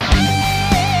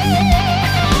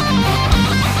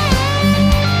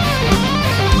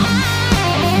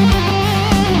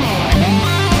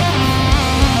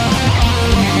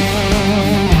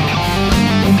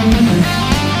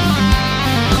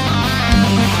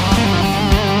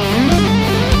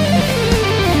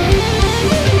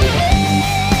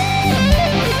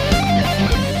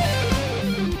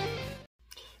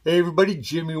everybody,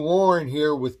 Jimmy Warren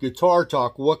here with Guitar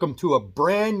Talk. Welcome to a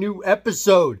brand new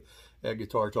episode at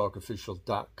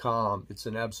GuitarTalkOfficial.com. It's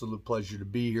an absolute pleasure to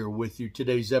be here with you.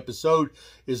 Today's episode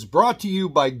is brought to you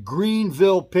by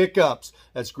Greenville Pickups.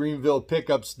 That's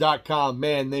GreenvillePickups.com.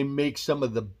 Man, they make some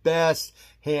of the best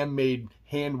handmade,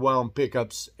 hand-wound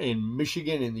pickups in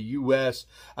Michigan, in the U.S.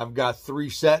 I've got three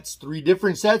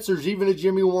different sets. There's even a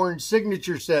Jimmy Warren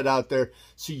signature set out there,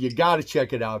 so you got to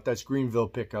check it out. That's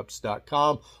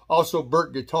GreenvillePickups.com. Also,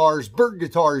 Burt Guitars,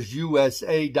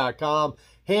 BurtGuitarsUSA.com.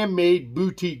 Handmade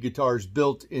boutique guitars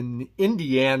built in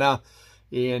Indiana.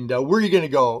 And where are you going to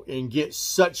go and get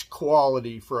such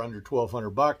quality for under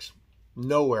 $1,200?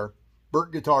 Nowhere.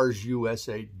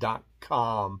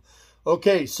 BurtGuitarsUSA.com.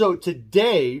 Okay, so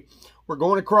today we're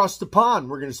going across the pond.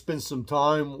 We're going to spend some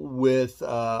time with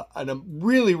a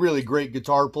really, really great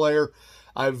guitar player.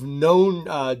 I've known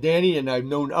Danny, and I've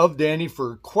known of Danny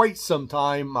for quite some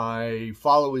time. I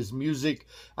follow his music.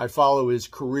 I follow his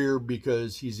career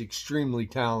because he's extremely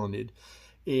talented.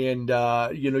 And,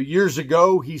 years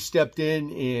ago, he stepped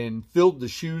in and filled the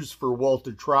shoes for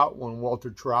Walter Trout when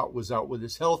Walter Trout was out with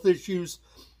his health issues.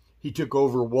 He took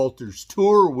over Walter's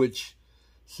tour, which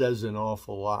says an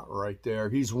awful lot right there.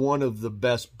 He's one of the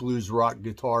best blues rock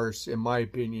guitarists, in my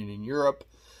opinion, in Europe.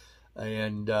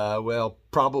 And,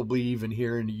 probably even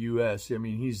here in the U.S. I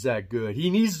mean, he's that good. He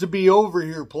needs to be over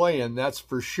here playing, that's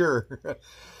for sure.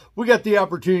 We got the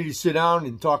opportunity to sit down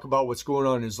and talk about what's going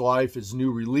on in his life, his new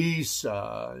release,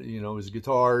 his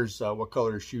guitars, what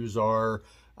color his shoes are,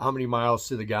 how many miles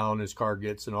to the gallon his car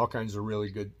gets, and all kinds of really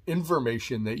good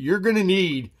information that you're going to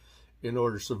need in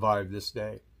order to survive this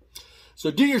day. So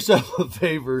do yourself a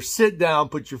favor, sit down,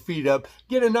 put your feet up,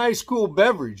 get a nice cool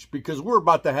beverage, because we're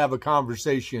about to have a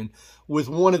conversation with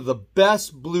one of the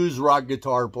best blues rock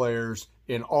guitar players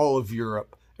in all of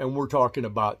Europe. And we're talking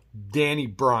about Danny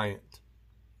Bryant.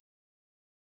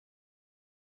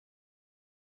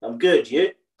 I'm good,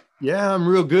 you? Yeah, I'm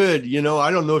real good. I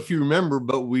don't know if you remember,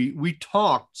 but we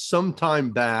talked some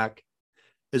time back.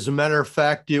 As a matter of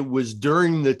fact, it was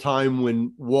during the time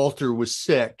when Walter was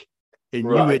sick. And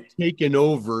right. You had taken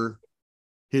over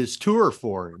his tour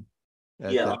for him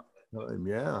at that time.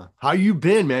 Yeah. How you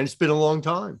been, man? It's been a long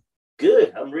time.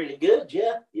 Good. I'm really good.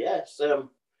 Yeah. Yes.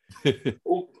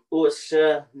 It's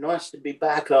nice to be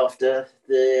back after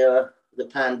the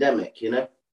pandemic,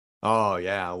 Oh,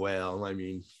 yeah. Well, I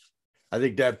mean, I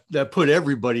think that put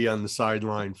everybody on the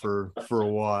sideline for a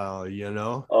while,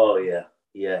 Oh, yeah.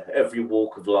 Yeah. Every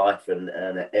walk of life and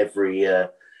every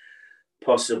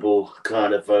possible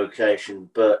kind of vocation,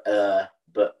 but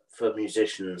for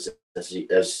musicians,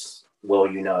 as well,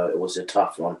 it was a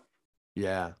tough one.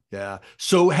 Yeah.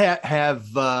 So have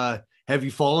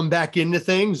you fallen back into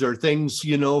things, or things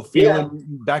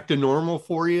feeling back to normal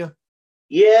for you?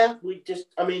 Yeah, we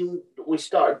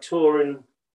started touring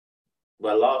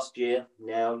last year.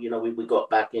 Now we got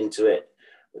back into it,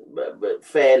 but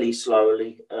fairly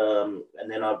slowly, and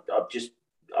then I've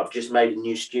just made a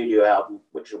new studio album,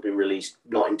 which will be released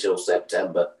not until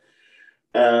September.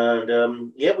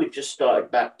 And we've just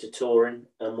started back to touring,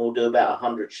 and we'll do about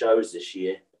 100 shows this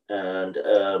year. And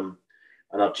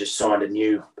I've just signed a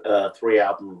new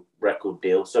 3-album record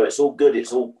deal. So it's all good.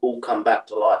 It's all come back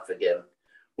to life again,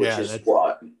 which is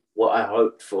what I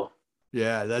hoped for.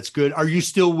 Yeah, that's good. Are you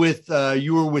still with,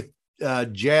 you were with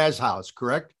Jazz House,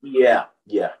 correct? Yeah.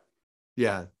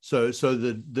 So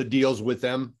the deal's with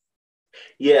them?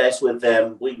 Yeah, it's with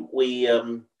them. We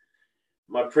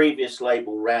my previous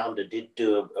label, Rounder, did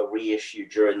do a reissue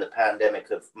during the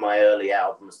pandemic of my early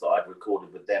albums that I'd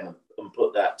recorded with them and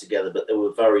put that together. But they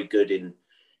were very good in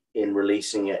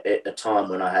releasing it at a time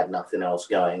when I had nothing else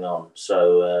going on.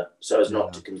 So as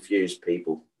not to confuse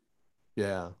people.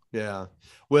 Yeah.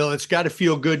 Well, it's got to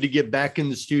feel good to get back in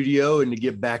the studio and to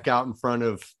get back out in front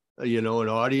of an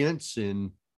audience.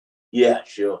 And yeah,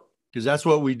 sure, because that's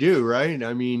what we do, right?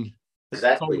 I mean.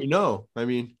 That's all we know. I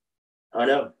mean, I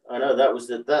know. That was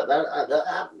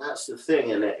that's the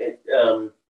thing, and I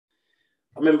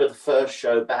remember the first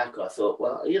show back. I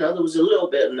thought, there was a little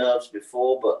bit of nerves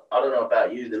before, but I don't know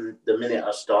about you. The minute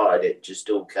I started, it just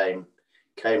all came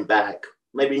back.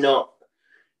 Maybe not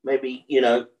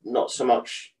so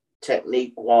much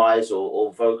technique wise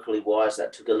or vocally wise.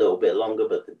 That took a little bit longer,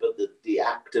 but the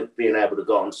act of being able to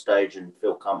go on stage and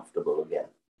feel comfortable again.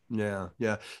 Yeah.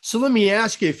 So let me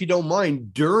ask you, if you don't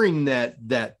mind, during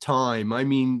that time, I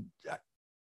mean,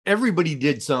 everybody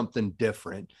did something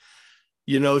different.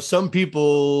 Some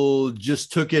people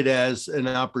just took it as an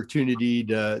opportunity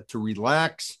to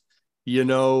relax.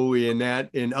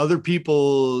 and other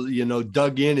people,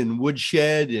 dug in and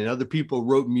woodshed, and other people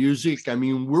wrote music. I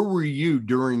mean, where were you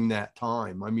during that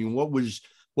time? I mean, what was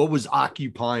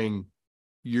occupying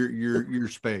your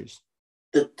space?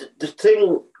 The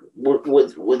thing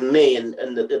with me,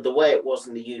 and the way it was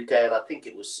in the UK, and I think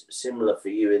it was similar for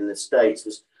you in the States,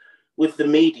 was with the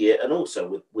media and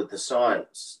also with the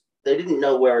science. They didn't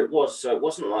know where it was, so it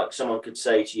wasn't like someone could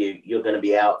say to you, "You're going to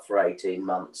be out for 18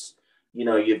 months.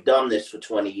 You've done this for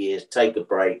 20 years. Take a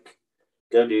break,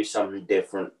 go do something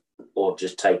different, or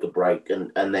just take a break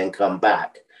and then come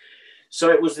back."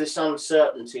 So it was this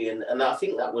uncertainty, and I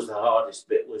think that was the hardest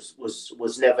bit,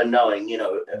 was never knowing.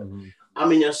 Mhm. I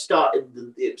mean,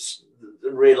 the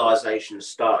realization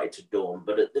started to dawn,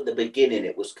 but at the beginning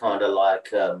it was kind of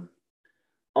like,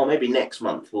 oh, maybe next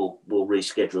month we'll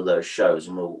reschedule those shows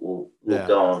and we'll Yeah.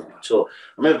 go on tour.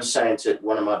 I remember saying to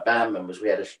one of my band members, we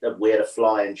had a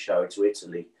fly-in show to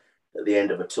Italy at the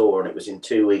end of a tour, and it was in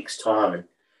 2 weeks' time,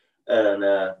 and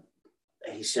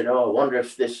he said, "Oh, I wonder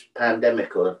if this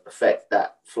pandemic will affect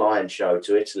that flying show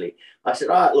to Italy." I said,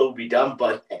 "Oh, it'll all be done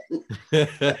by then."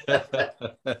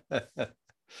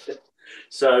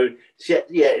 So,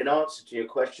 yeah, in answer to your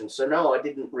question, so no, I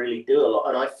didn't really do a lot.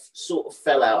 And I sort of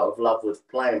fell out of love with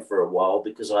playing for a while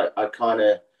because I kind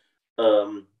of,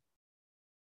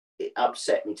 it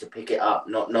upset me to pick it up,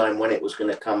 not knowing when it was going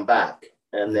to come back.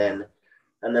 And Yeah. then,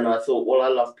 and then I thought, well, I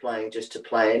love playing just to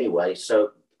play anyway.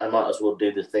 So I might as well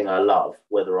do the thing I love,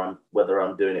 whether I'm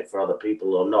doing it for other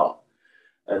people or not.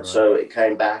 And Right. so it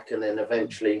came back, and then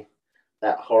eventually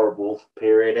that horrible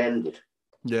period ended.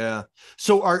 Yeah.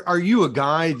 So are you a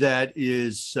guy that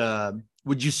is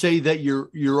would you say that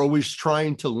you're always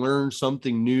trying to learn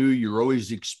something new, you're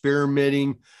always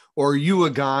experimenting, or are you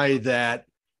a guy that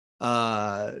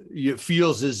it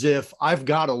feels as if I've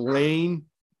got a lane,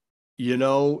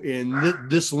 and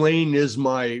this lane is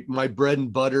my bread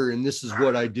and butter, and this is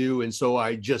what I do, and so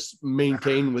I just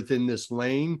maintain within this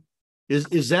lane?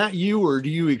 Is that you, or do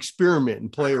you experiment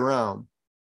and play around?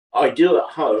 I do at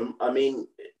home. I mean,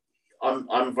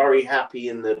 I'm very happy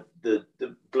in the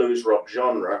blues rock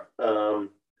genre.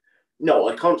 No,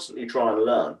 I constantly try and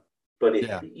learn, but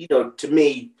Yeah. to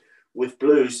me, with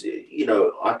blues,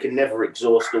 I can never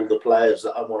exhaust all the players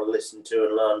that I want to listen to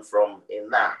and learn from in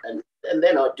that, and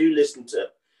then I do listen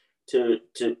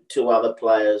to other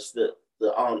players that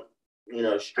aren't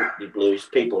strictly blues,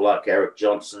 people like Eric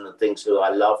Johnson and things who I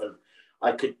love, and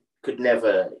I could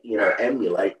never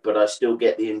emulate, but I still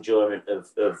get the enjoyment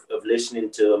of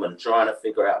listening to them and trying to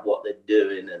figure out what they're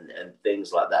doing and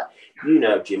things like that.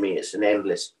 Jimmy, it's an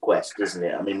endless quest, isn't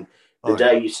it? I mean, the Oh yeah.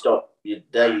 day you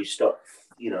stop,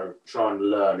 trying to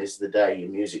learn is the day your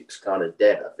music's kind of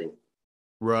dead, I think.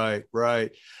 Right,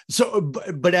 right. So,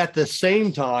 but at the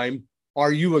same time,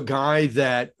 are you a guy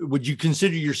that would you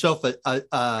consider yourself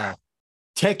a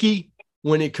techie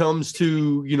when it comes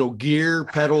to, gear,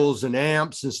 pedals, and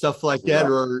amps and stuff like that?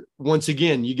 Yeah. Or once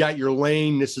again, you got your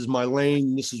lane, this is my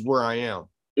lane, this is where I am?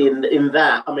 In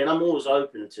that, I mean, I'm always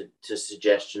open to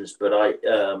suggestions, but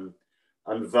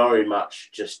I'm very much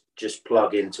just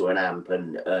plug into an amp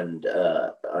and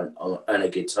a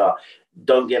guitar.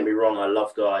 Don't get me wrong, I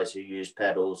love guys who use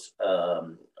pedals.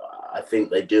 I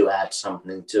think they do add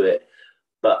something to it,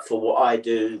 but for what I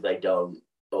do, they don't.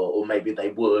 Or maybe they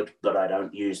would, but I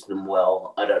don't use them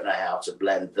well. I don't know how to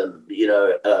blend them.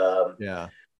 Yeah.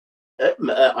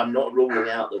 I'm not ruling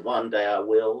out that one day I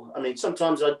will. I mean,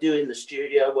 sometimes I do in the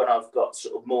studio when I've got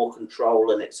sort of more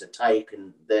control and it's a take,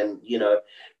 and then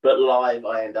but live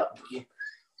I end up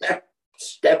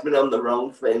stepping on the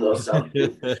wrong thing or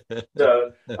something.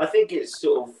 So I think it's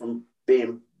sort of from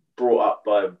being brought up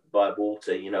by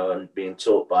Walter, and being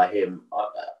taught by him.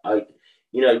 I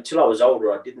till I was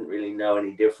older, I didn't really know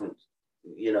any different,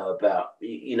 about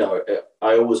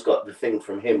I always got the thing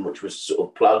from him, which was sort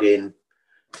of plug in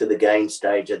to the gain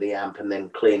stage of the amp and then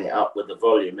clean it up with the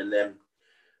volume. And then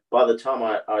by the time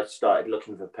I started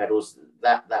looking for pedals,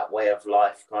 that way of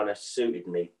life kind of suited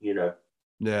me.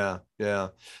 Yeah, yeah.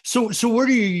 So what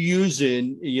are you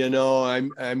using? I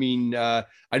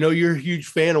know you're a huge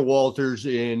fan of Walter's,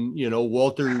 and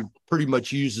Walter pretty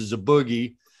much uses a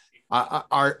boogie.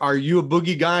 Are you a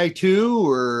boogie guy too,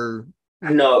 or?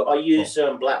 No, I Oh, use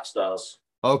Black Stars.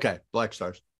 okay, Black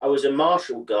Stars. I was a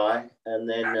Marshall guy, and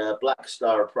then Black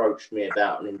Star approached me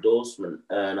about an endorsement,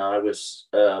 and I was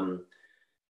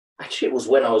actually it was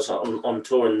when I was on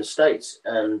tour in the States,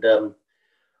 and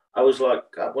I was like,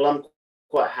 well, I'm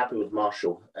quite happy with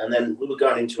Marshall. And then we were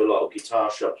going into a lot of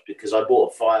guitar shops because I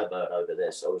bought a Firebird over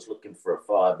there, so I was looking for a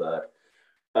Firebird,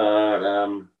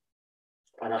 and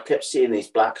I kept seeing these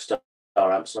Black Stars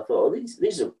amps. And I thought, oh,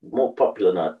 these are more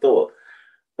popular than I thought.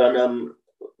 But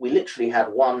we literally had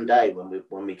one day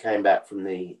when we came back from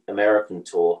the American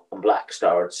tour, and Black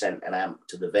Star had sent an amp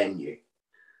to the venue.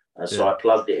 So I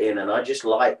plugged it in, and I just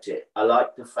liked it. I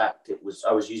liked the fact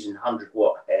I was using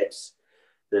 100-watt heads,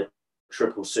 the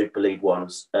triple super lead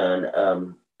ones,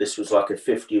 and this was like a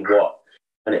 50-watt,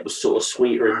 and it was sort of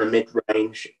sweeter in the mid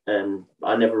range, and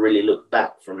I never really looked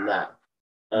back from that.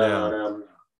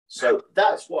 So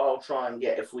that's what I'll try and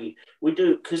get if we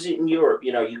do, because in Europe,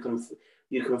 you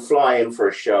can fly in for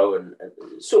a show and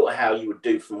sort of how you would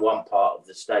do from one part of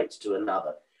the States to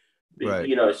another. Right.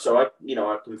 So I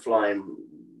can fly in,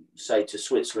 say, to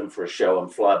Switzerland for a show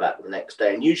and fly back the next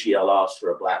day. And usually I'll ask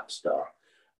for a Black Star.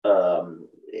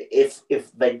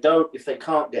 If they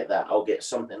can't get that, I'll get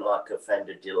something like a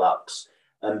Fender Deluxe,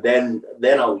 and then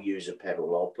I'll use a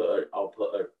pedal. I'll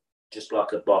put a just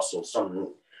like a Boss or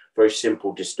something, very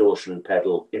simple distortion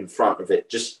pedal in front of it,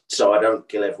 just so I don't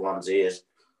kill everyone's ears,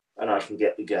 and I can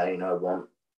get the gain I want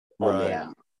on the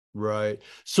amp. Right.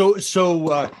 So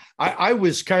I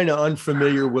was kind of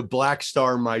unfamiliar with Black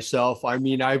Star myself. I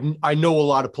mean, I know a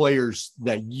lot of players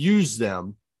that use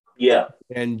them. Yeah.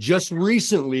 And just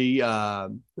recently, my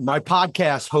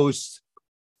podcast host.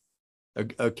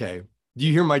 Okay. Do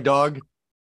you hear my dog?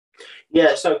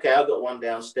 Yeah, it's okay. I've got one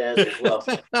downstairs as well.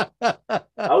 I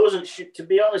wasn't to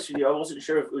be honest with you, I wasn't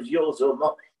sure if it was yours or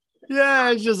mine.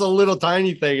 Yeah, it's just a little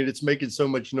tiny thing, and it's making so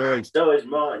much noise. So is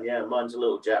mine. Yeah, mine's a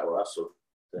little Jack Russell.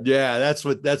 Yeah, that's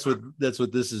what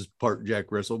this is, part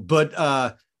Jack Russell.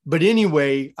 But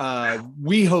anyway,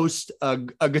 we host a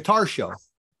guitar show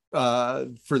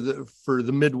for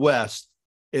the Midwest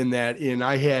and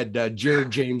I had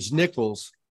Jared James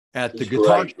Nichols at the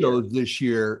guitar show this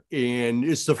year, and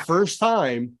it's the first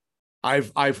time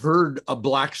I've heard a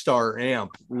Black Star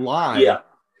amp live. Yeah.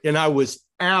 And I was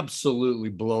absolutely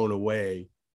blown away.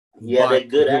 Yeah, they're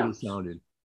good amps. Sounded.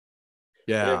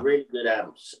 Yeah, they're really good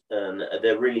amps, and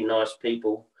they're really nice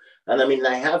people. And I mean,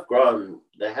 they have grown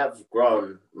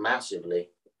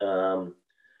massively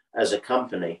as a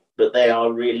company, but they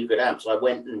are really good amps. I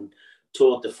went and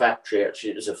toured the factory.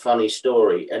 Actually, it was a funny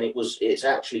story, and it's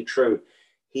actually true.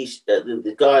 He's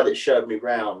the guy that showed me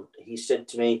around. He said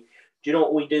to me, "Do you know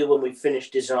what we do when we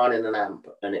finish designing an amp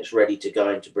and it's ready to go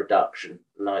into production?"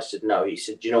 And I said, "No." He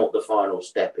said, "Do you know what the final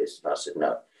step is?" And I said,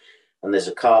 "No." And there's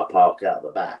a car park out the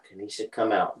back, and he said,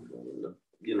 "Come out." And,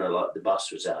 like the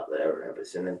bus was out there and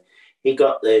everything. And he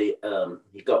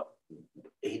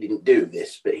didn't do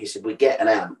this, but he said, "We get an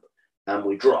amp and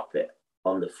we drop it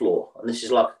on the floor. And this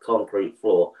is like a concrete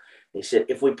floor." He said,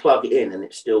 "If we plug it in and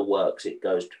it still works, it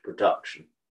goes to production."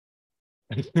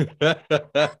 I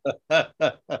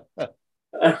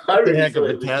really thought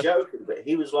it was joking, but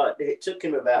he was like, it took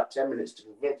him about 10 minutes to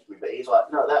convince me, but he's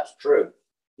like, "No, that's true."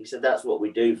 He said, "That's what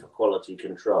we do for quality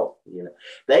control."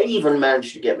 They even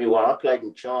managed to get me one. I played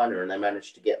in China, and they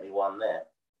managed to get me one there.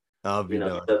 So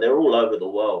they're all over the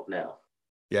world now.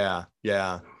 Yeah.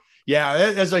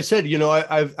 As I said,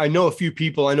 I know a few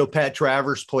people. I know Pat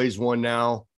Travers plays one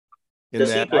now.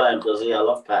 Does he play them? Does he? I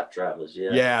love Pat Travers.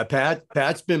 Yeah. Yeah,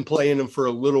 Pat's been playing them for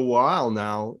a little while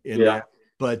now.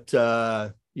 But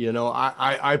I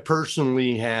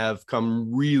personally have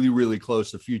come really, really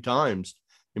close a few times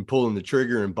in pulling the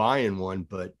trigger and buying one.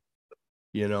 But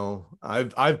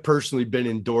I've personally been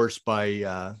endorsed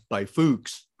by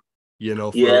Fuchs.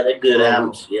 They're good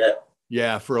amps.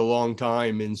 Yeah, for a long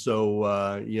time. And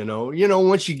so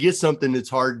once you get something, it's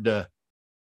hard to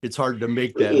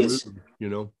make that move.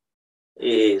 It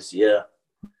is, yeah.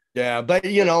 Yeah, but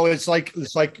it's like we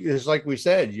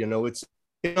said, it's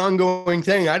an ongoing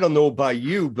thing. I don't know about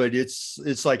you, but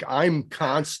it's like I'm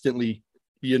constantly,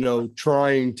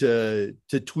 trying to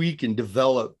tweak and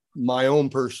develop my own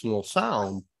personal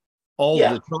sound all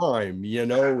the time,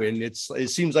 and it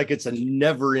seems like it's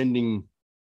never ending.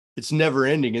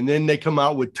 And then they come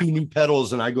out with 2 new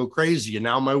pedals and I go crazy, and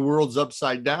now my world's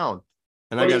upside down.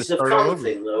 And I got to start over. It's a fun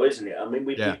thing, though, isn't it? I mean,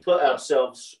 we put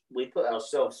ourselves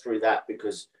through that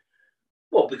because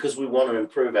we want to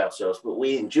improve ourselves, but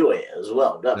we enjoy it as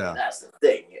well. That's the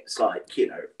thing. It's like,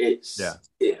 it's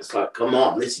like, come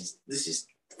on, this is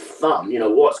fun.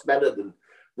 What's better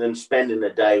than spending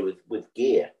a day with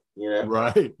gear?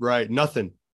 Right.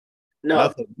 Nothing.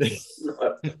 No.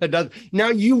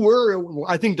 Now you were,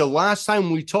 I think the last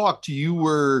time we talked, you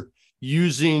were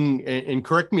using, and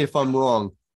correct me if I'm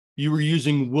wrong, you were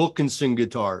using Wilkinson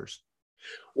guitars.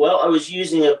 Well, I was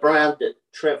using a brand that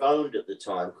Trev owned at the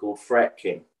time called Fret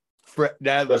King. Fret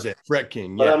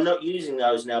King. But I'm not using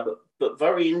those now. But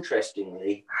very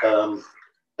interestingly,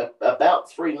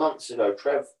 about 3 months ago,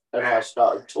 Trev and I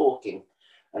started talking,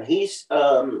 and he's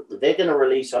they're going to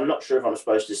release. I'm not sure if I'm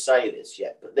supposed to say this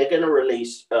yet, but they're going to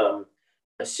release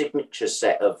a signature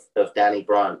set of Danny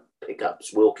Bryant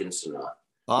pickups. Wilkinson are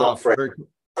not Fred.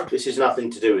 This is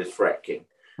nothing to do with fretting.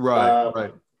 Right,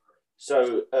 right.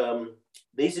 So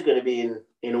these are going to be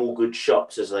in all good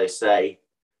shops, as they say,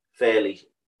 fairly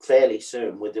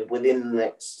soon, within the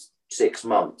next 6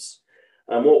 months.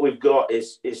 And what we've got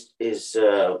is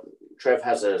Trev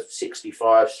has a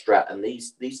 65 Strat, and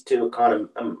these two are kind of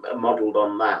modelled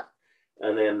on that.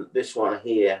 And then this one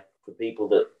here, for people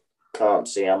that can't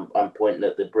see, I'm pointing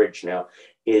at the bridge now,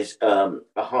 is a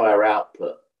higher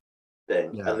output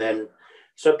thing. Yeah. And then,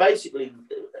 so basically,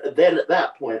 then at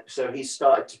that point, so he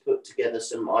started to put together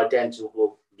some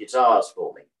identical guitars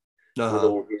for me with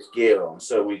all his gear on.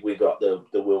 So we got the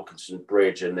Wilkinson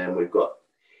bridge, and then we've got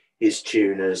his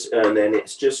tuners, and then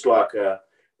it's just like the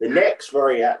neck's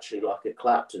very actually like a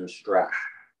Clapton Strat.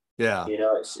 Yeah, you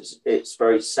know, it's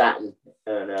very satin,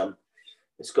 and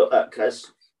it's got that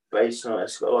bass on it.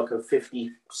 It's got like a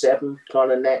 57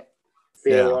 kind of neck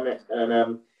feel on it,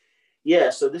 and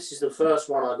so this is the first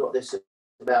one. I got this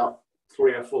about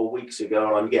 3 or 4 weeks ago,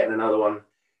 and I'm getting another one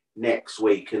next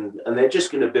week, and they're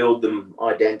just going to build them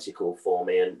identical for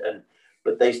me,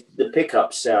 but the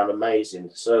pickups sound amazing.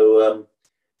 So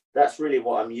that's really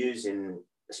what I'm using,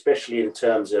 especially in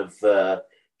terms of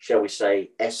shall we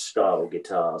say S-style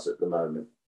guitars at the moment.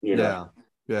 You know?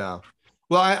 Yeah.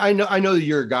 Well, I know that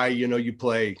you're a guy. You know, you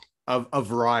play a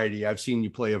variety. I've seen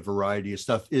you play a variety of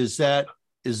stuff. Is that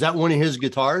one of his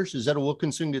guitars? Is that a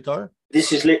Wilkinson guitar?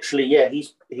 This is literally,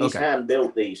 he's hand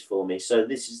built these for me. So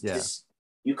this is this.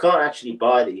 You can't actually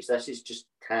buy these. This is just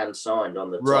hand signed on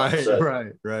the top.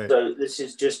 Right. So this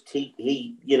is just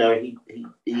he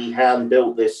hand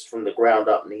built this from the ground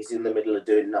up, and he's in the middle of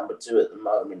doing number 2 at the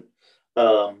moment.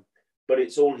 But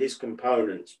it's all his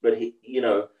components. But he,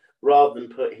 rather than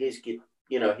put his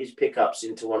pickups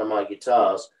into one of my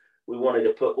guitars, we wanted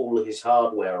to put all of his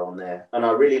hardware on there. And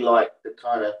I really like the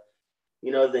kind of,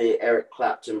 the Eric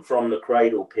Clapton From the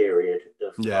Cradle period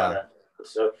of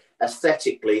so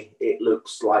aesthetically, it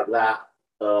looks like that.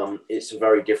 It's a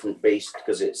very different beast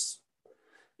because it's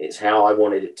how I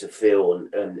wanted it to feel,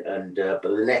 and but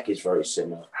the neck is very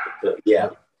similar. But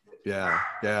yeah,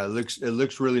 it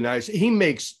looks really nice. He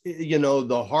makes,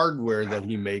 the hardware that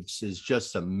he makes is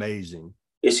just amazing.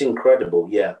 It's incredible.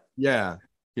 Yeah. I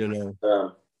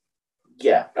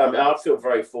mean, I feel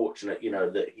very fortunate,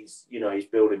 that he's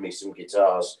building me some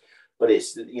guitars, but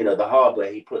it's, the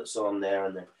hardware he puts on there,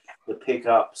 and the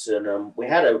pickups, and we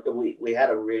had a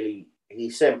really,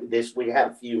 he sent me this, we had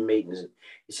a few meetings,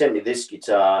 he sent me this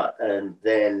guitar, and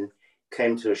then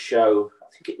came to a show, I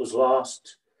think it was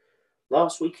last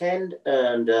weekend,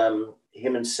 and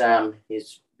him and Sam,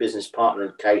 his business partner,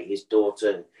 and Kate, his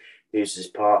daughter, who's his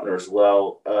partner as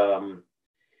well,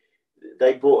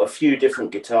 they brought a few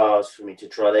different guitars for me to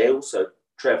try.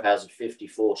 Trev has a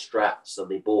 54 Strat, so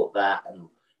they bought that, and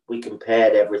we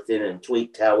compared everything and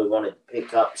tweaked how we wanted the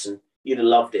pickups, and you'd have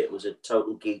loved it. It was a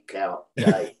total geek out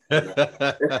day.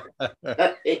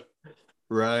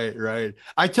 Right.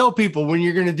 I tell people, when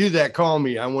you're going to do that, call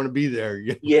me. I want to be there.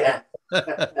 Yeah.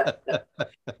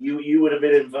 You would have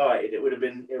been invited. It would have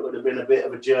been a bit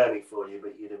of a journey for you,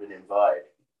 but you'd have been invited.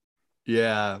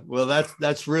 Yeah, well,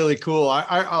 that's really cool.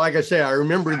 I like I say, I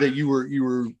remember that you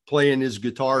were playing his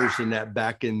guitars in that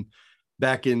back in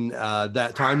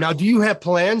that time. Now, do you have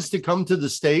plans to come to the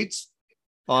States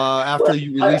after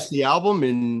you release the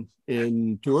album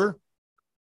in tour?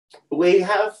 We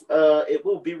have. It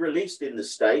will be released in the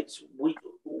States. We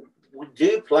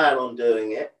do plan on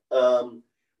doing it.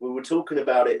 We were talking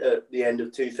about it at the end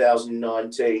of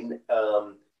 2019,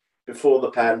 before the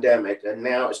pandemic, and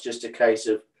now it's just a case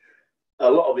of, a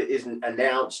lot of it isn't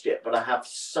announced yet, but I have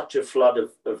such a flood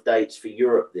of dates for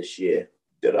Europe this year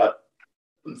that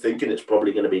I'm thinking it's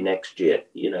probably going to be next year,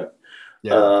 Yeah.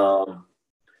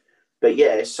 But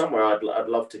yeah, it's somewhere I'd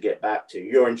love to get back to.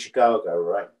 You're in Chicago,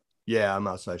 right? Yeah, I'm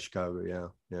outside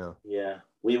Chicago. Yeah.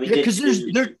 Because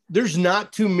there's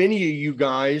not too many of you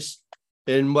guys,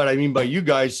 and what I mean by you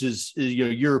guys is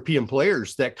European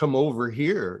players that come over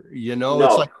here. No.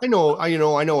 It's like I know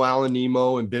Alan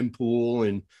Nemo and Ben Poole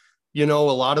and a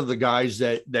lot of the guys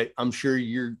that I'm sure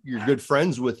you're good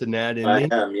friends with in that,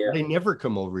 and they never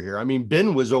come over here. I mean,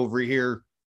 Ben was over here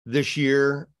this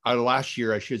year, last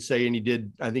year, I should say, and he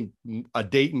did, I think, a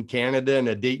date in Canada and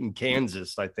a date in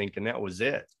Kansas, I think, and that was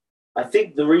it. I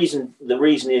think the reason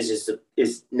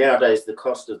is nowadays the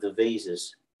cost of the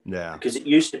visas. Yeah. Because it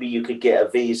used to be you could get a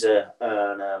visa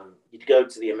and you'd go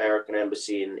to the American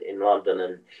embassy in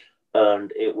London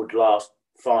and it would last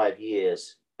 5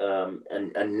 years.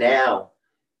 And now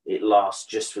it lasts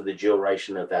just for the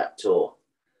duration of that tour.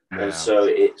 And Yeah. so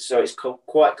it's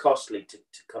quite costly to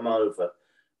come over.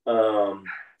 I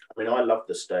mean, I love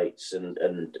the States, and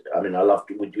I mean, I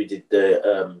loved we did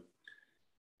the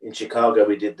in Chicago,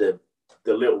 we did the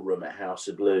Little Room at House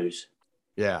of Blues.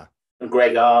 Yeah. And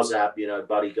Greg Arzab,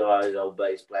 Buddy Guy, old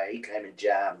bass player, he came and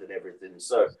jammed and everything.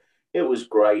 So it was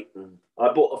great. And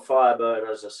I bought a Firebird,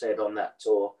 as I said, on that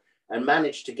tour and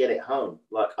managed to get it home.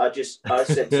 Like I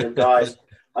said to the guys,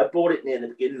 I bought it near the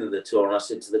beginning of the tour, and I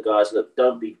said to the guys, look,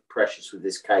 don't be precious with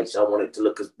this case. I want it to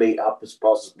look as beat up as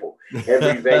possible.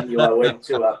 Every venue I went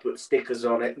to, I put stickers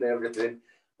on it and everything.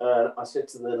 I said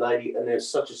to the lady, and there's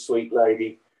such a sweet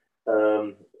lady,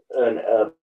 and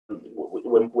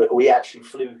when we actually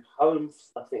flew home,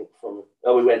 I think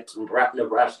we went from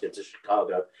Nebraska to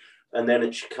Chicago, and then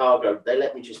in Chicago they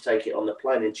let me just take it on the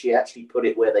plane, and she actually put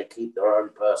it where they keep their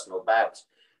own personal bags,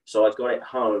 so I got it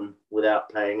home without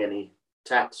paying any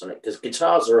tax on it, because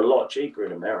guitars are a lot cheaper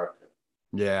in America.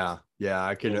 Yeah,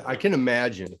 I can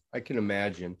imagine.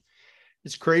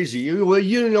 It's crazy. Well,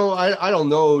 I don't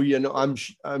know.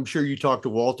 I'm sure you talk to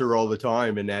Walter all the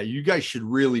time, and that you guys should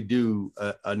really do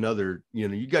another.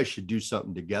 You guys should do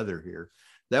something together here.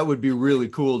 That would be really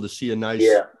cool to see a nice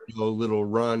little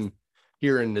run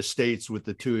here in the States with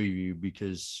the two of you,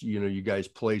 because you guys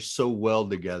play so well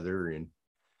together, and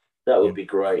that would be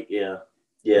great. Yeah.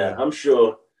 I'm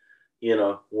sure.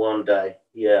 One day.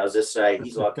 Yeah, as I say,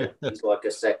 he's like a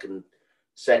second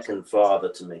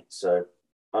father to me. So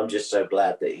I'm just so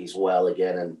glad that he's well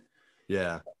again. And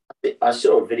yeah, I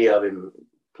saw a video of him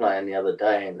playing the other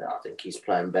day, and I think he's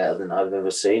playing better than I've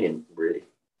ever seen him, really.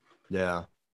 Yeah.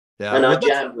 And I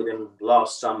jammed with him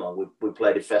last summer. We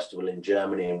played a festival in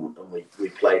Germany, and we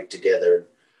played together.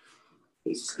 And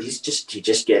he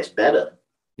just gets better.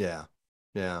 Yeah.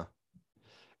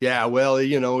 Well,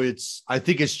 I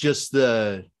think it's just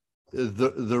the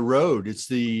road. It's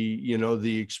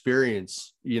the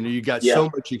experience. You got so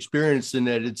much experience in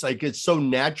it. It's like, it's so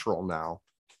natural now,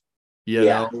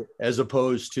 as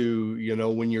opposed to,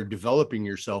 when you're developing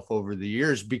yourself over the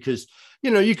years, because,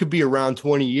 you could be around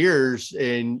 20 years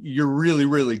and you're really,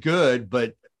 really good,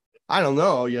 but I don't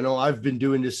know, I've been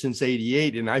doing this since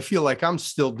 88, and I feel like I'm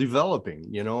still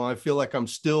developing, I feel like I'm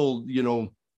still,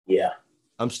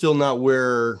 I'm still not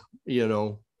where,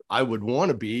 I would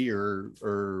want to be, or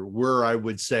where I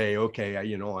would say, okay,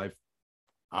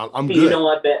 I'm good.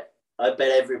 I bet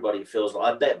everybody feels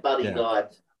like, I bet Buddy Guy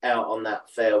out on that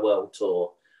farewell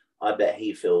tour, I bet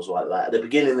he feels like that. At the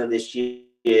beginning of this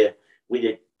year, we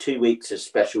did 2 weeks as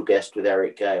special guest with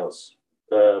Eric Gales.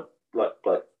 It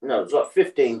was like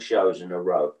 15 shows in a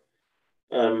row.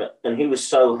 And he was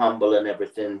so humble and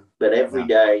everything, but every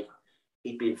day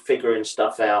he'd be figuring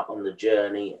stuff out on the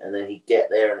journey, and then he'd get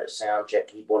there, and at sound check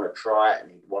he'd want to try it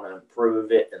and he'd want to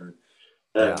improve it, and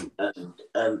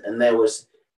there was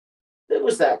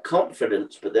that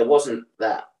confidence, but there wasn't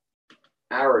that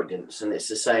arrogance. And it's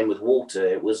the same with Walter.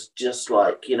 It was just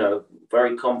like,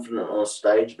 very confident on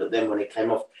stage, but then when it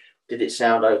came off, did it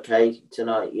sound okay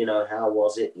tonight? How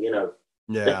was it? I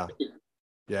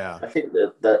think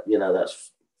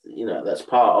that's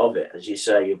part of it. As you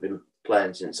say, you've been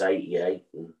playing since 88,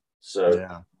 and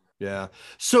so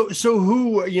so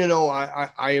who,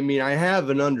 I mean, I have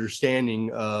an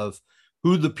understanding of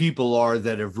who the people are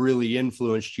that have really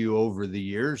influenced you over the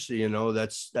years.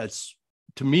 That's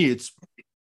to me, it's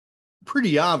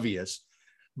pretty obvious,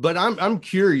 but I'm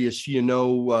curious,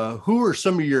 who are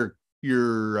some of your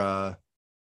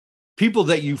people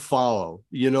that you follow,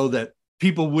 that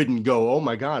people wouldn't go, oh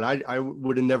my God, I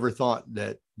would have never thought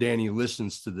that Danny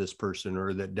listens to this person,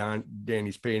 or that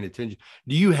Danny's paying attention.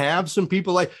 Do you have some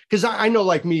people like, because I know,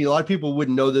 like me, a lot of people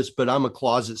wouldn't know this, but I'm a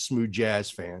closet smooth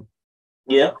jazz fan.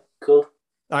 Yeah, cool.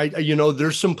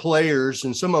 There's some players,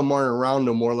 and some of them aren't around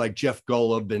no more, like Jeff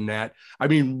Golub and that. I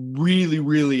mean, really,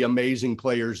 really amazing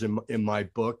players in my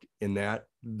book, in that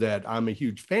I'm a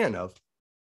huge fan of.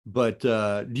 But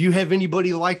do you have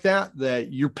anybody like that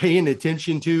you're paying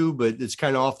attention to, but it's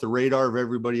kind of off the radar of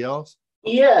everybody else?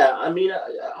 Yeah, I mean, at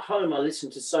home I listen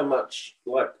to so much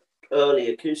like early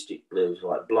acoustic blues,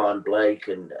 like Blind Blake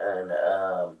and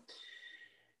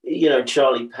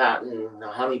Charlie Patton,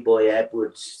 Honey Boy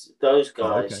Edwards, those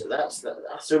guys. Oh, okay.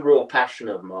 That's a real passion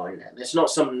of mine. And it's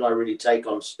not something I really take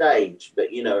on stage, but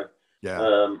I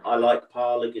like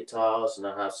parlor guitars, and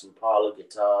I have some parlor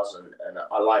guitars, and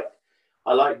I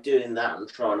like doing that and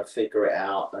trying to figure it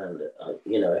out. And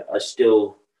I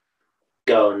still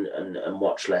go and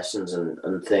watch lessons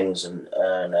and things, and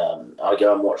I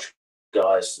go and watch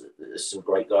guys. There's some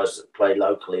great guys that play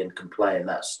locally and can play in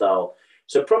that style.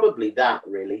 So probably that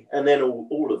really, and then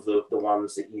all of the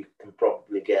ones that you can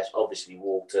probably guess. Obviously,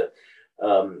 Walter,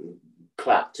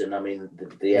 Clapton. I mean,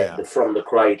 the From the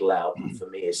Cradle album for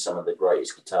me is some of the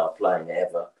greatest guitar playing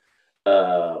ever.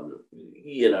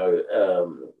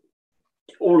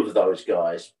 All of those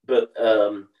guys. But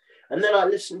and then I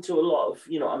listen to a lot of,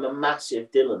 I'm a massive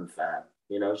Dylan fan.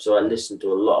 So I listen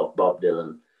to a lot of Bob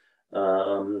Dylan.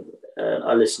 And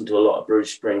I listen to a lot of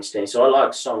Bruce Springsteen. So I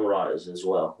like songwriters as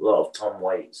well. A lot of Tom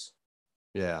Waits.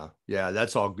 Yeah,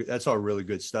 that's all really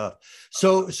good stuff.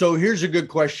 So here's a good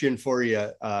question for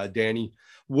you, Danny.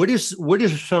 What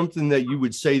is something that you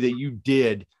would say that you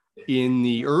did in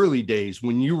the early days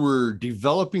when you were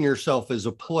developing yourself as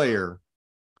a player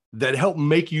that helped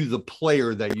make you the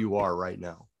player that you are right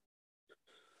now?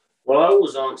 Well, I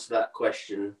always answer that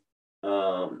question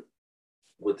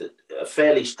with a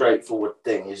fairly straightforward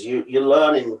thing. Is you're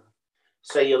learning,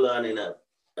 say you're learning a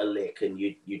lick, and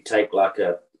you take like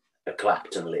a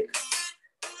Clapton lick.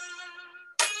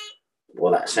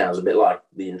 Well, that sounds a bit like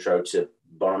the intro to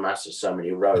Bonomasa's So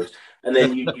Many Roads. And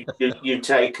then you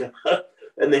take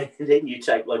and then you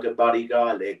take like a Buddy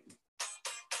Guy lick,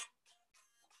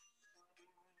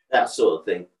 that sort of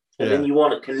thing. And then you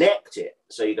want to connect it,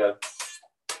 so you go.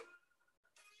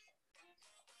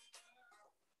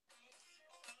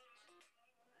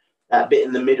 That bit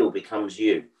in the middle becomes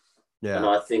you. Yeah. And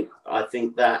I think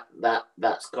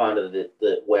that's kind of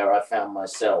the where I found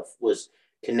myself was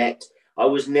connect. I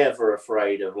was never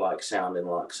afraid of like sounding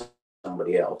like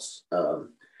somebody else,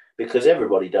 because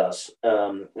everybody does,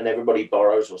 and everybody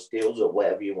borrows or steals or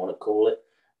whatever you want to call it.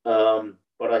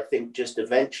 But I think just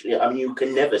eventually, I mean, you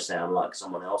can never sound like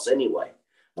someone else anyway.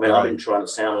 I mean, I've been trying to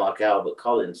sound like Albert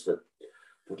Collins for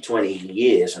 20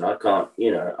 years, and I can't.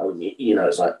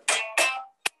 It's like.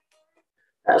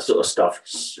 That sort of stuff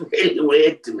is really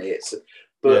weird to me.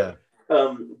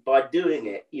 By doing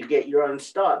it, you get your own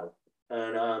style,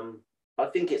 and I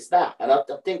think it's that. And I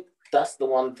think that's the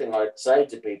one thing I'd say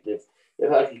to people,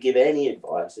 if I could give any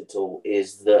advice at all,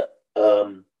 is that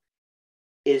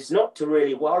is not to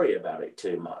really worry about it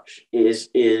too much. Is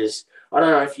I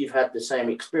don't know if you've had the same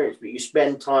experience, but you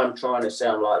spend time trying to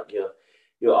sound like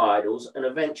your idols, and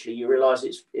eventually you realise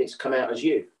it's come out as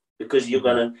you. Because you're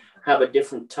going to have a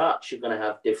different touch, you're going to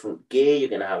have different gear, you're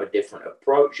going to have a different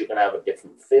approach, you're going to have a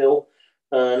different feel.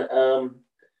 And, I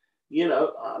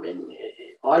mean,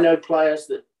 I know players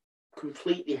that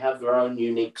completely have their own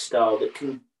unique style that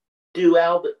can do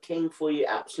Albert King for you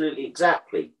absolutely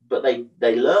exactly. But they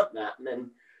learnt that, and then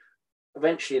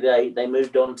eventually they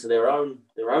moved on to their own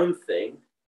thing.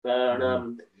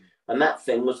 And that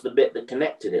thing was the bit that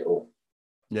connected it all.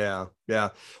 Yeah.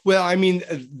 Well, I mean,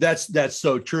 that's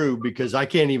so true, because I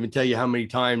can't even tell you how many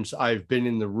times I've been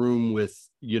in the room with,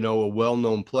 a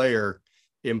well-known player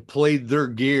and played their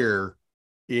gear,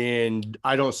 and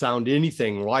I don't sound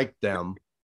anything like them.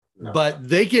 No. But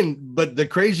the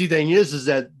crazy thing is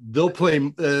that they'll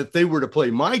play, if they were to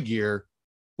play my gear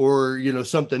or,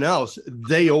 something else,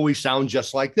 they always sound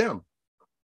just like them.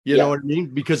 You know what I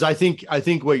mean? Because I think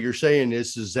what you're saying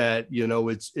is that,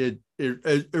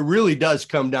 it really does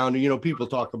come down to, people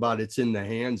talk about it's in the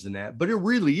hands and that, but it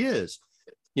really is,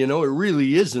 it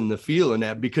really is in the feel and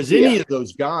that, because any of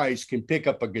those guys can pick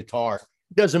up a guitar.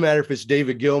 It doesn't matter if it's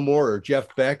David Gilmour or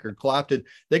Jeff Beck or Clapton.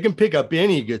 They can pick up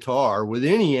any guitar with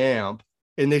any amp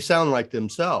and they sound like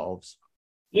themselves.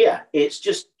 Yeah. It's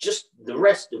just the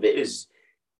rest of it is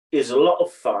a lot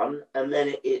of fun, and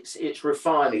then it's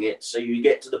refining it, so you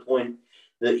get to the point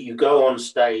that you go on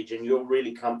stage and you're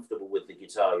really comfortable with the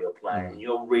guitar you're playing.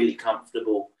 You're really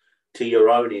comfortable to your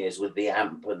own ears with the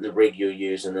amp and the rig you're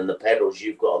using and the pedals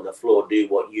you've got on the floor. Do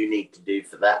what you need to do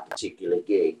for that particular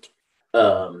gig,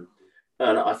 and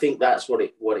I think that's what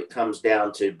it comes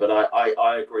down to. But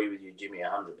I agree with you, Jimmy,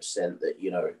 100%. That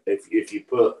if you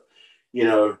put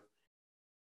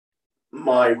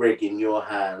my rig in your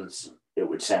hands, it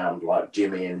would sound like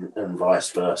Jimmy and vice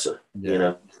versa.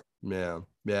 Yeah.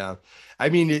 I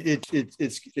mean,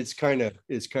 it's kind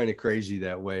of crazy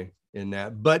that way in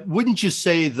that. But wouldn't you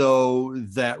say though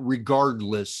that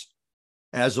regardless,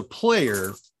 as a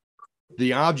player,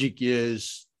 the object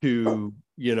is to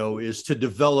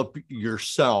develop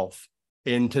yourself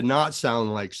and to not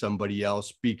sound like somebody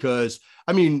else? Because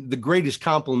I mean, the greatest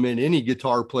compliment any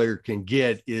guitar player can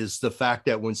get is the fact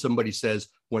that when somebody says,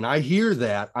 when I hear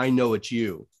that, I know it's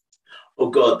you. Oh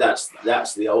God, that's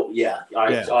the old,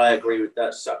 I agree with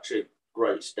that. Such a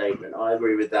great statement. I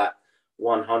agree with that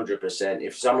 100%.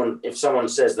 If someone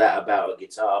says that about a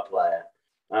guitar player,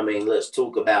 I mean, let's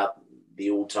talk about the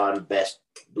all-time best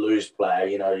blues player,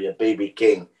 your B.B.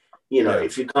 King. You know, Yeah.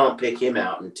 if you can't pick him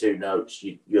out in two notes,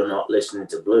 you're not listening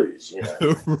to blues, you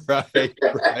know.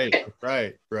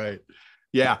 Right.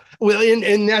 Yeah. Well,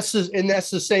 and that's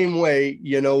the same way,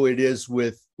 it is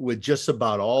with just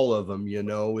about all of them.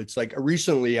 It's like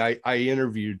recently I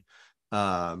interviewed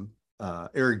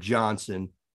Eric Johnson.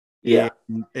 Yeah.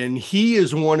 And he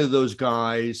is one of those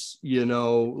guys,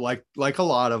 like a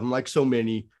lot of them, like so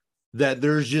many, that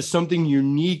there's just something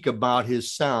unique about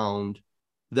his sound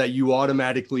that you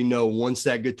automatically know once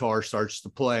that guitar starts to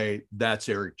play, that's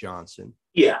Eric Johnson.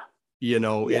 Yeah.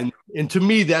 Yeah. And to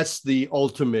me, that's the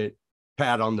ultimate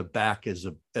pat on the back as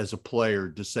a player,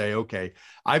 to say, okay,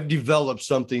 I've developed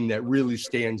something that really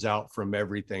stands out from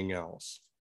everything else.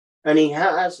 And he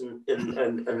has,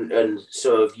 and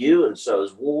so have you, and so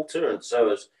has Walter, and so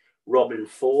has Robin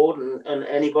Ford, and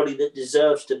anybody that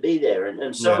deserves to be there,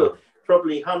 and so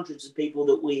probably hundreds of people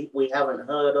that we haven't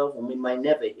heard of and we may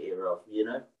never hear of,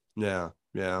 Yeah.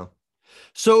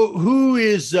 So who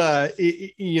is,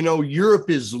 Europe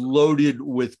is loaded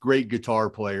with great guitar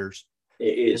players.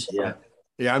 It is, yeah.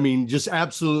 Yeah, I mean, just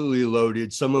absolutely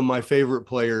loaded. Some of my favorite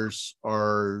players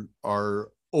are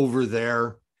over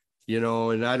there,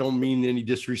 and I don't mean any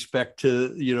disrespect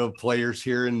to, players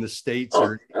here in the States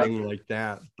or anything like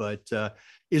that. But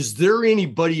is there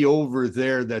anybody over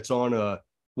there that's on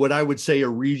what I would say a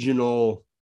regional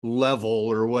level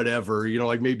or whatever,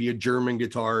 like maybe a German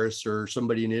guitarist or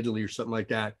somebody in Italy or something like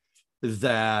that,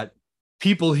 that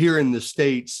people here in the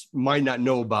States might not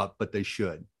know about, but they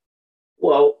should?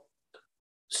 Well,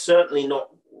 certainly not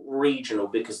regional,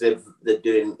 because they're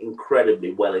doing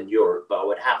incredibly well in Europe. But I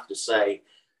would have to say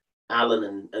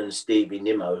Alan and Stevie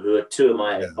Nimmo, who are two of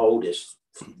my oldest,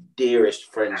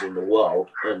 dearest friends in the world,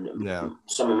 and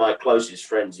some of my closest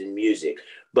friends in music.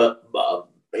 But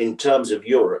in terms of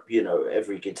Europe,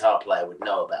 every guitar player would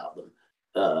know about them.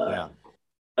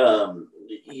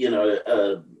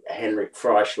 Henrik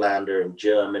Freischlander in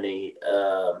Germany.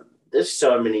 There's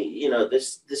so many,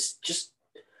 this just,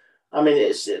 I mean,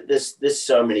 there's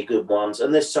so many good ones,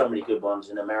 and there's so many good ones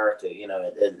in America,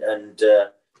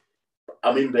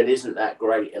 I mean, but isn't that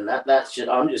great? And that's just,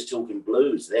 I'm just talking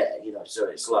blues there, so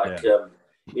it's like,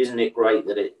 isn't it great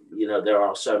that there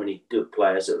are so many good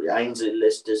players? Ainsley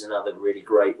Lister's another really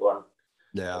great one.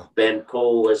 Yeah. Ben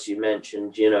Paul, as you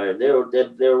mentioned,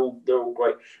 they're all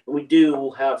great. And we do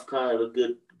all have kind of a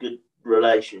good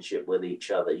relationship with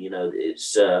each other.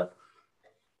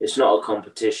 It's not a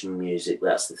competition music.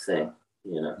 That's the thing,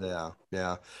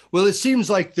 Yeah. Well, it seems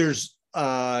like there's,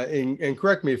 and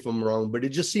correct me if I'm wrong, but it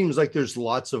just seems like there's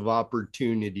lots of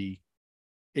opportunity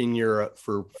in Europe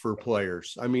for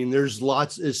players. I mean, there's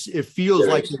lots. It feels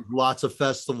like there's lots of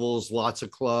festivals, lots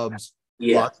of clubs,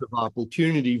 lots of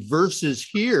opportunity. Versus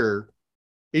here,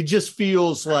 it just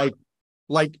feels like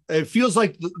it feels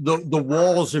like the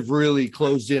walls have really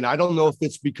closed in. I don't know if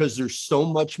it's because there's so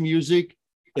much music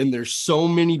and there's so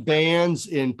many bands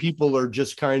and people are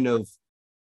just kind of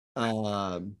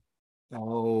numb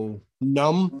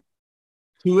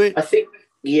to it. I think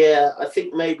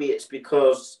maybe it's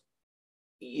because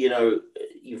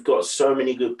you've got so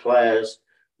many good players,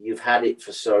 you've had it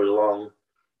for so long.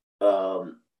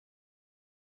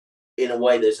 In a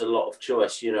way, there's a lot of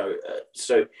choice,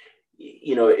 so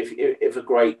if a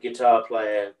great guitar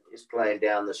player is playing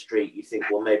down the street, you think,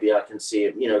 well, maybe I can see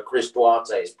him. Chris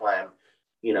Duarte is playing,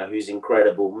 who's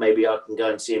incredible. Maybe I can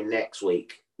go and see him next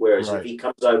week. Whereas if he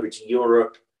comes over to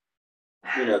Europe,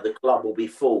 the club will be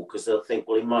full because they'll think,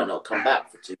 well, he might not come back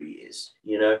for 2 years,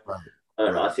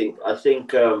 And I think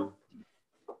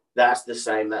that's the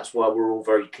same. That's why we're all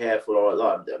very careful.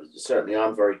 Or certainly,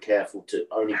 I'm very careful to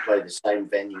only play the same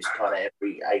venues kind of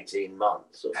every 18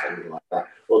 months or something like that,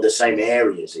 or the same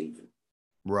areas even.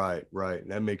 Right.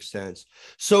 That makes sense.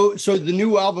 So the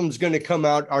new album's going to come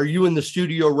out. Are you in the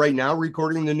studio right now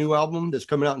recording the new album that's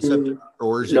coming out in September,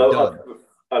 or is it done?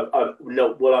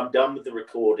 No. Well, I'm done with the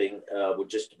recording. We're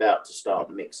just about to start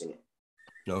mixing it.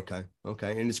 Okay.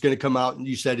 And it's going to come out,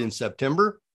 you said, in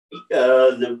September?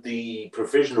 The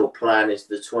provisional plan is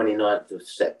the 29th of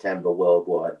September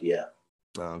worldwide. Yeah.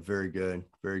 Very good.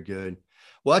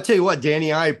 Well, I'll tell you what,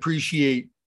 Danny, I appreciate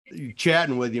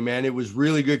chatting with you, man. It was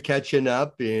really good catching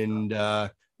up, and I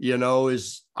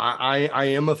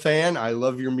am a fan. I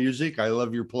love your music. I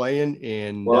love your playing,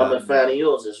 and I'm a fan of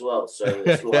yours as well. So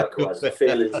it's likewise. The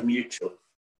feeling's mutual.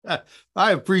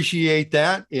 I appreciate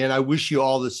that, and I wish you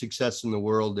all the success in the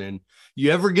world. And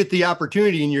you ever get the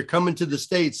opportunity and you're coming to the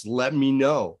States, let me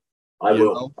know. I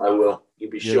will. You'll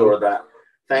be sure of that.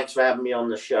 Thanks for having me on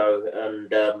the show.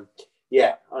 And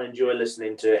I enjoy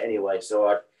listening to it anyway.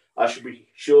 So I should be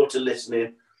sure to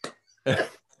listen in.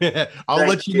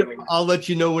 Thanks, Jimmy. I'll let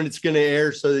you know when it's going to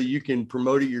air so that you can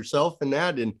promote it yourself and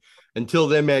that. And until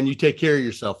then, man, you take care of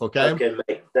yourself. Okay. Okay,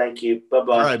 mate. Thank you.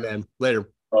 Bye-bye. All right, man. Later.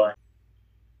 Bye.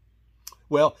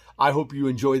 Well, I hope you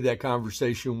enjoyed that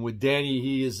conversation with Danny.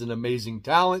 He is an amazing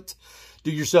talent.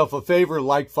 Do yourself a favor,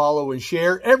 like, follow, and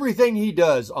share everything he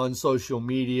does on social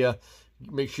media.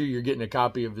 Make sure you're getting a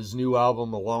copy of his new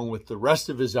album along with the rest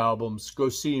of his albums. Go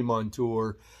see him on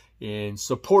tour and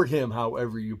support him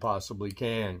however you possibly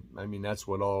can. I mean, that's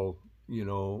what all,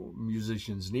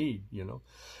 musicians need,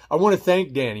 I want to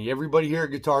thank Danny. Everybody here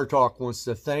at Guitar Talk wants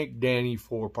to thank Danny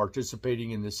for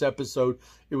participating in this episode.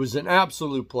 It was an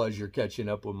absolute pleasure catching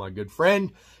up with my good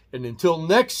friend. And until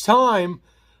next time,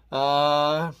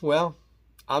 well,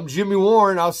 I'm Jimmy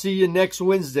Warren. I'll see you next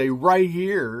Wednesday right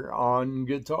here on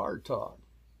Guitar Talk.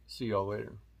 See y'all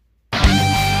later.